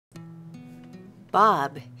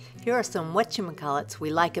Bob, here are some whatchamacallits we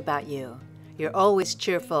like about you. You're always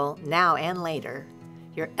cheerful, now and later.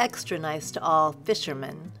 You're extra nice to all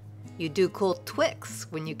fishermen. You do cool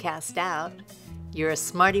twicks when you cast out. You're a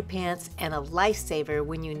smarty pants and a lifesaver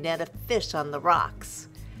when you net a fish on the rocks.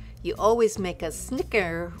 You always make us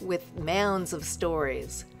snicker with mounds of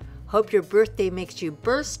stories. Hope your birthday makes you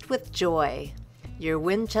burst with joy. You're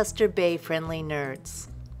Winchester Bay friendly nerds.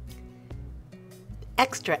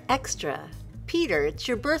 Extra, extra! Peter, it's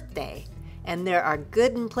your birthday, and there are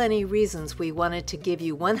good and plenty reasons we wanted to give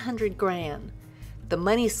you 100 grand. The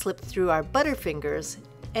money slipped through our butterfingers,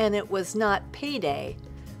 and it was not payday.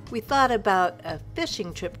 We thought about a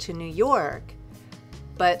fishing trip to New York,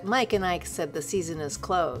 but Mike and Ike said the season is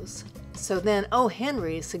closed. So then O.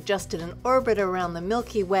 Henry suggested an orbit around the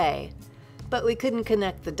Milky Way, but we couldn't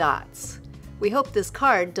connect the dots. We hope this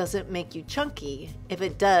card doesn't make you chunky. If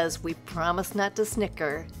it does, we promise not to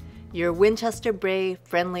snicker. You're Winchester Bay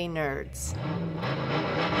friendly nerds.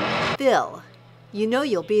 Phil, you know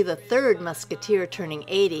you'll be the third musketeer turning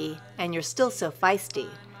 80, and you're still so feisty.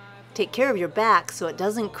 Take care of your back so it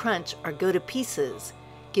doesn't crunch or go to pieces,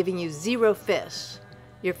 giving you zero fish.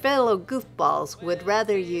 Your fellow goofballs would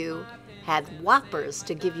rather you had whoppers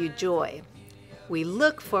to give you joy. We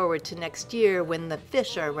look forward to next year when the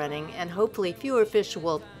fish are running, and hopefully fewer fish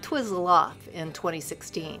will twizzle off in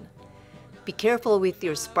 2016. Be careful with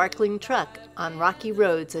your sparkling truck on rocky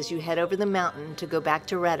roads as you head over the mountain to go back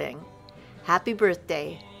to Reading. Happy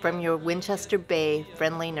birthday from your Winchester Bay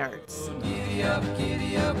friendly nerds. Giddy up,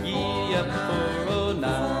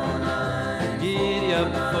 409. Giddy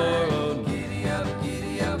up, 409. Giddy up,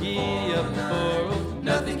 giddy up, giddy up, 409.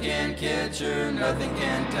 Nothing can catch her, nothing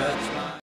can touch my